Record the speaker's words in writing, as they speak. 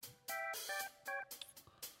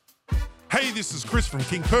Hey, this is Chris from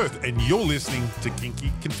King Perth, and you're listening to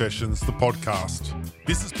Kinky Confessions, the podcast.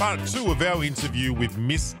 This is part 2 of our interview with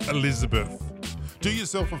Miss Elizabeth. Do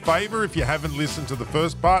yourself a favour if you haven't listened to the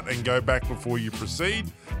first part and go back before you proceed.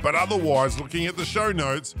 But otherwise, looking at the show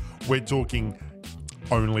notes, we're talking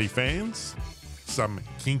OnlyFans, some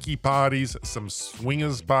kinky parties, some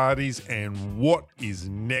swingers parties, and what is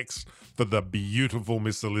next for the beautiful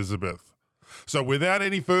Miss Elizabeth. So without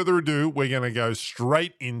any further ado, we're going to go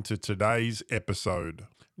straight into today's episode.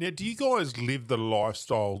 Now, do you guys live the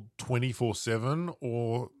lifestyle 24/7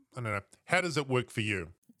 or, I don't know, how does it work for you?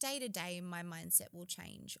 Day to day, my mindset will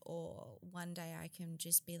change, or one day I can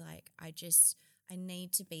just be like, I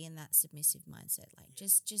need to be in that submissive mindset. Like,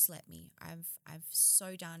 just let me. I've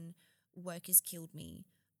so done. Work has killed me.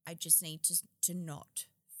 I just need to not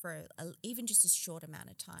for even just a short amount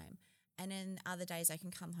of time. And then other days I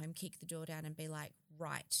can come home, kick the door down and be like,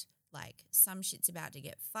 right, like some shit's about to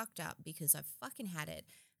get fucked up because I've fucking had it.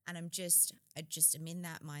 And I just am in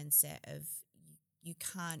that mindset of you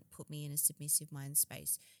can't put me in a submissive mind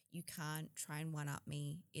space. You can't try and one-up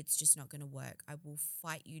me. It's just not going to work. I will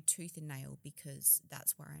fight you tooth and nail because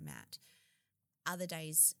that's where I'm at. Other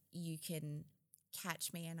days you can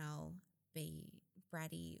catch me and I'll be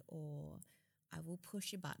bratty, or I will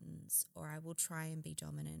push your buttons, or I will try and be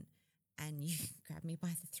dominant. And you grab me by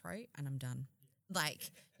the throat and I'm done.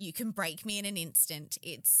 Like, you can break me in an instant.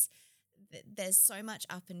 There's so much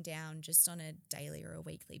up and down just on a daily or a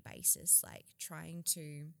weekly basis. Like, trying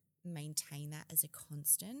to maintain that as a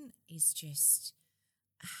constant is just,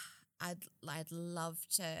 I'd love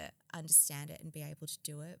to understand it and be able to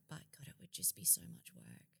do it, but God, it would just be so much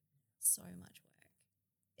work. So much work.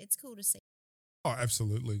 It's cool to see. Oh,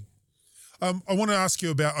 absolutely. I want to ask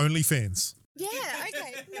you about OnlyFans. Yeah,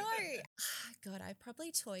 okay, no. God, I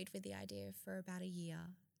probably toyed with the idea for about a year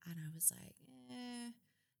and I was like,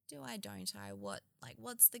 do I, don't I?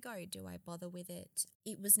 What's the go? Do I bother with it?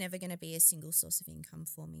 It was never going to be a single source of income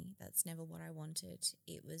for me. That's never what I wanted.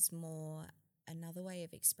 It was more another way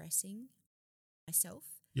of expressing myself.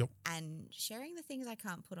 Yep. And sharing the things I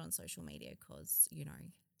can't put on social media because, you get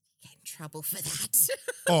in trouble for that.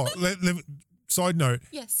 Oh, side note.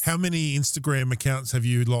 Yes. How many Instagram accounts have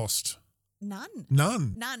you lost? None.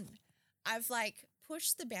 I've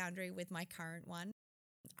pushed the boundary with my current one.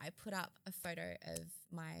 I put up a photo of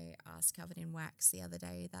my ass covered in wax the other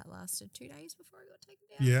day that lasted 2 days before I got taken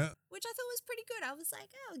down. Yeah. Which I thought was pretty good. I was like,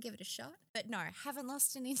 I'll give it a shot. But no, haven't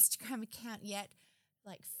lost an Instagram account yet.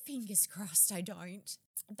 Fingers crossed I don't.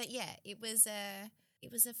 But yeah, it was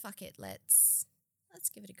a fuck it, let's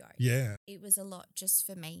give it a go. Yeah. It was a lot just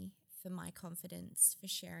for me, for my confidence, for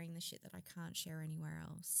sharing the shit that I can't share anywhere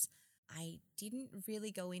else. I didn't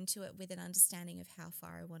really go into it with an understanding of how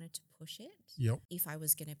far I wanted to push it. Yep. If I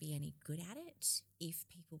was going to be any good at it, if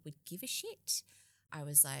people would give a shit. I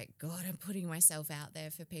was like, God, I'm putting myself out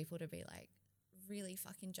there for people to be really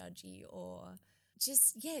fucking judgy, or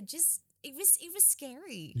it was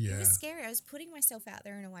scary. Yeah. It was scary. I was putting myself out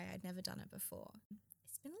there in a way I'd never done it before.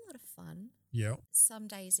 It's been a lot of fun. Yeah. Some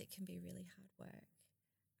days it can be really hard work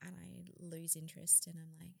and I lose interest and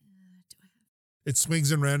I'm like, do I have? It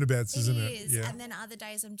swings and roundabouts, isn't it? It is. Yeah. And then other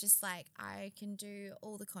days I'm just like, I can do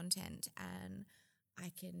all the content and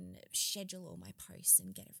I can schedule all my posts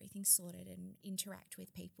and get everything sorted and interact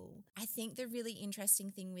with people. I think the really interesting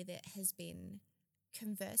thing with it has been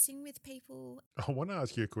conversing with people. I want to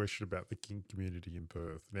ask you a question about the kink community in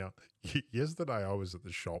Perth. Now, yesterday I was at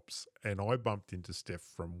the shops and I bumped into Steph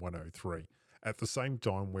from 103. At the same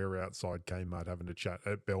time, we were outside Kmart having a chat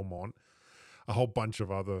at Belmont. A whole bunch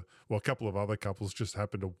of a couple of other couples just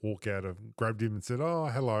happened to walk out and grabbed him and said, oh,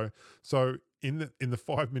 hello. So in the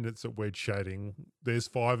 5 minutes that we're chatting, there's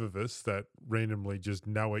 5 of us that randomly just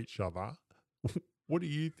know each other. What do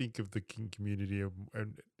you think of the kink community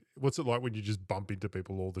and what's it like when you just bump into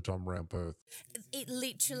people all the time around Perth? It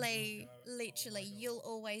literally, you'll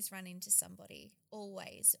always run into somebody,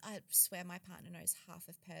 always. I swear my partner knows half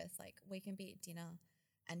of Perth. We can be at dinner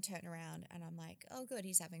and turn around and I'm like, oh, good,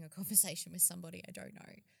 he's having a conversation with somebody I don't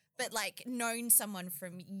know. But known someone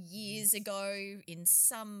from years ago in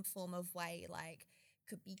some form of way,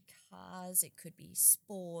 could be cars, it could be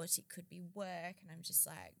sport, it could be work. And I'm just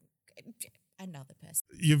like, another person.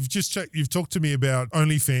 You've talked to me about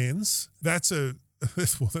OnlyFans. That's a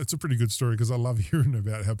pretty good story because I love hearing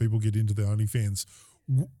about how people get into the OnlyFans.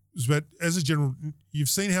 But as a general, you've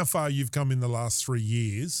seen how far you've come in the last 3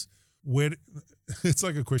 years. It's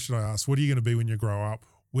like a question I asked, what are you going to be when you grow up?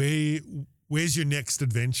 Where's your next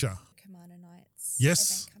adventure? Commander Nights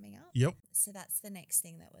event coming up. Yep. So that's the next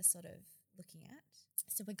thing that we're sort of looking at.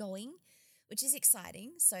 So we're going which is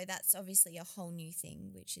exciting. So that's obviously a whole new thing,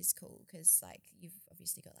 which is cool because like you've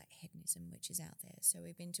obviously got like hedonism, which is out there. So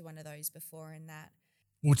we've been to one of those before and that.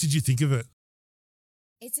 What did you think of it?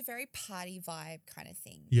 It's a very party vibe kind of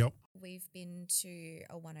thing. Yep. We've been to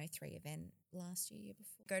a 103 event last year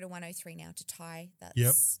before. Go to 103 now to Thai.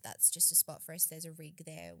 That's just a spot for us. There's a rig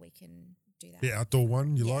there. We can do that. The outdoor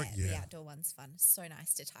one you like? Yeah. The outdoor one's fun. So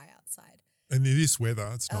nice to tie outside. And in this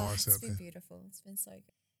weather, it's nice out there. It's been beautiful. It's been so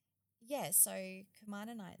good. Yeah, so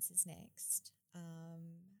Commander Nights is next.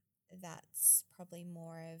 That's probably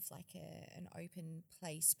more of like an open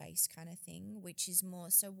play space kind of thing, which is more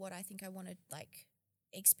so what I think I want to like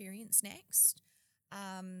experience next.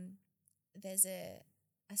 There's a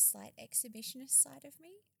slight exhibitionist side of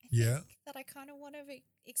me, I think, that I kind of want to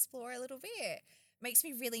explore a little bit. Makes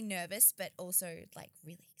me really nervous, but also like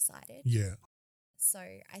really excited. Yeah. So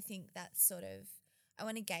I think that's sort of, I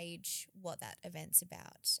want to gauge what that event's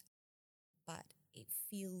about, but it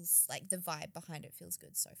feels like the vibe behind it feels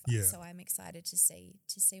good so far. Yeah. So I'm excited to see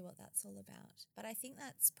what that's all about. But I think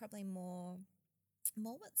that's probably more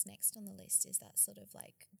what's next on the list is that sort of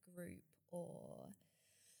like group or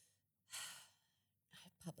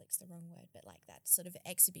public's the wrong word, but like that sort of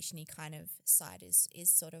exhibition-y kind of side is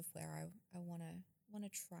sort of where I want to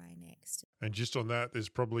try next. And just on that, there's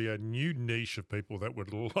probably a new niche of people that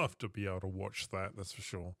would love to be able to watch that, that's for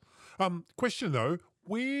sure. Question though,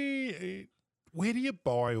 where do you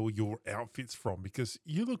buy all your outfits from? Because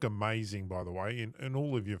you look amazing, by the way, in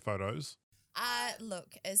all of your photos.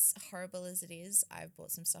 Look, as horrible as it is, I've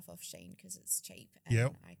bought some stuff off Shein because it's cheap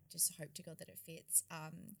and I just hope to God that it fits.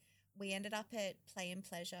 We ended up at Play and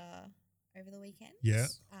Pleasure over the weekend. Yeah.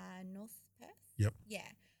 North Perth. Yep. Yeah.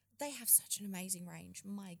 They have such an amazing range.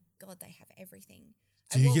 My God, they have everything.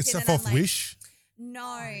 Do you get stuff off Wish?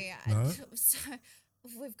 No. No? So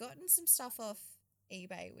we've gotten some stuff off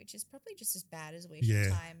eBay, which is probably just as bad as Wish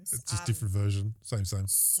at times. It's just different version. Same.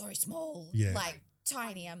 So small. Yeah. Like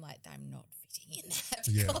tiny. I'm like, I'm not fitting in that.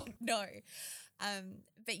 Yeah. God, no.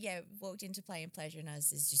 But yeah, walked into Play and Pleasure and there's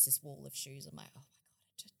just this wall of shoes. I'm like, oh my God,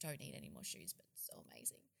 I don't need any more shoes, but it's so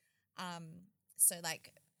amazing. So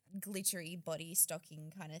like glittery body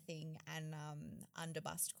stocking kind of thing and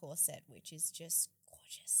underbust corset, which is just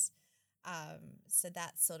gorgeous. So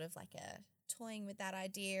that's sort of like a toying with that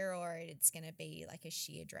idea, or it's going to be like a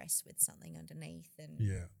sheer dress with something underneath. And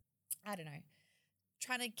I don't know,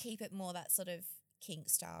 trying to keep it more that sort of kink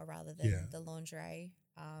style rather than the lingerie.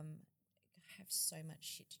 I have so much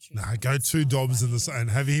shit to choose. Nah, go two Dobbs and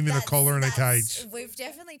have him in a collar and a cage. We've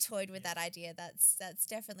definitely toyed with that idea. That's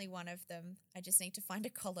definitely one of them. I just need to find a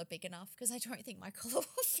collar big enough because I don't think my collar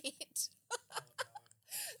will fit.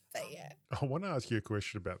 But yeah. I want to ask you a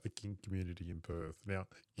question about the kink community in Perth. Now,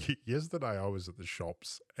 yesterday I was at the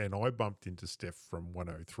shops and I bumped into Steph from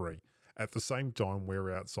 103. At the same time,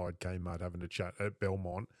 we're outside Kmart having a chat at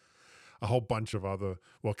Belmont. A whole bunch of a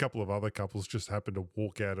couple of other couples just happened to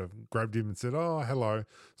walk out and grabbed him and said, "Oh, hello."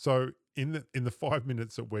 So in the 5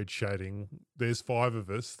 minutes that we're chatting, there's 5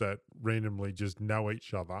 of us that randomly just know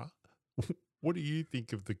each other. What do you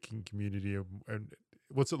think of the kink community and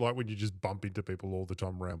what's it like when you just bump into people all the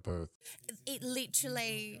time around Perth? It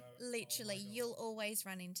literally, you'll always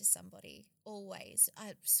run into somebody, always.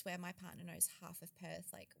 I swear my partner knows half of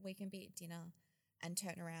Perth. Like we can be at dinner and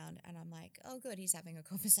turn around and I'm like, oh, good, he's having a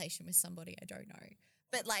conversation with somebody I don't know.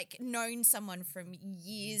 But like known someone from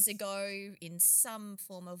years ago in some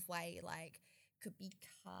form of way, like could be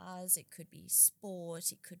cars, it could be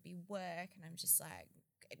sport, it could be work. And I'm just like,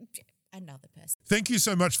 another person. Thank you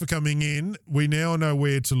so much for coming in. We now know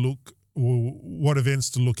where to look or what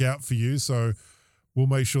events to look out for you. So we'll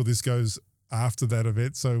make sure this goes after that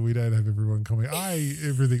event so we don't have everyone coming,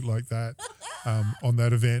 everything like that on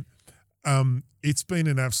that event. It's been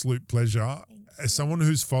an absolute pleasure. As someone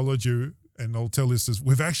who's followed you, and I'll tell listeners,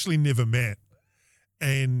 we've actually never met.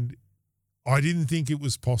 And I didn't think it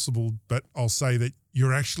was possible, but I'll say that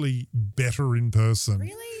you're actually better in person.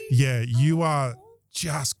 Really? Yeah, you are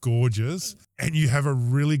just gorgeous and you have a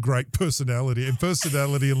really great personality. And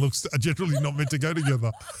personality and looks are generally not meant to go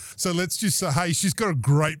together. So let's just say, hey, she's got a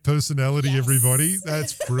great personality, everybody.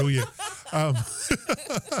 That's brilliant. How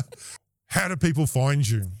do people find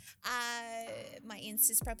you? My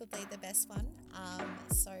Insta's probably the best one.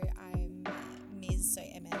 So I'm Ms. So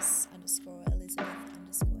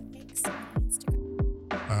MS_Elizabeth_X on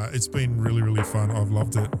Instagram. It's been really, really fun. I've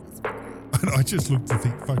loved it. And I just looked to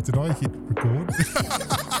think, fuck, did I hit record?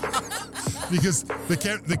 Because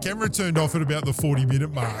the camera turned off at about the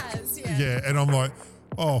 40-minute mark. Yeah, and I'm like,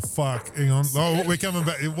 oh, fuck, hang on. Oh, we're coming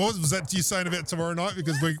back. Was that you saying about tomorrow night?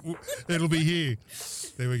 Because it'll be here.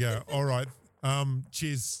 There we go. All right.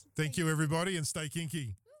 Cheers. Thank you, everybody, and stay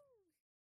kinky.